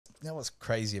You know what's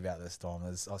crazy about this, Dom,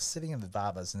 is I was sitting in the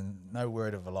barbers and no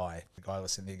word of a lie. The guy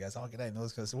was sitting there goes, oh, g'day. And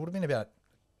it would have been about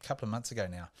a couple of months ago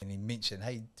now. And he mentioned,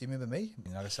 hey, do you remember me?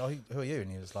 And I go, oh, who are you?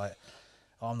 And he was like,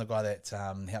 oh, I'm the guy that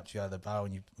helped you out of the bar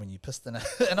when you pissed in it.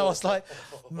 And I was like,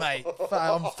 mate,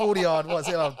 I'm 40 odd, what's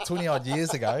that, like 20 odd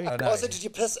years ago. Oh, so did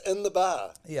you piss in the bar?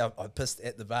 Yeah, I pissed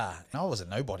at the bar. And I was a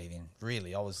nobody then,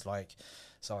 really. I was like,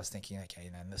 so I was thinking,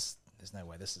 okay, there's no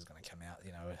way this is going to come out,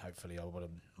 hopefully I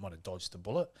might have dodged the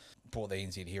bullet. Bought the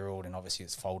NZ Herald, and obviously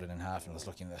it's folded in half, and I was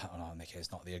looking at okay,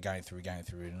 it's not there, going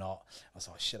through or not. I was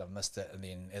like, shit, I've missed it. And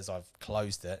then as I've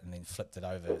closed it and then flipped it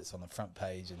over, it's on the front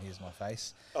page, and here's my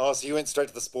face. Oh, so you went straight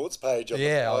to the sports page?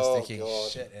 Yeah, I was thinking, God.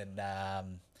 Shit, and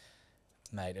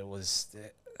mate, it was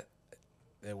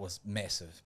massive.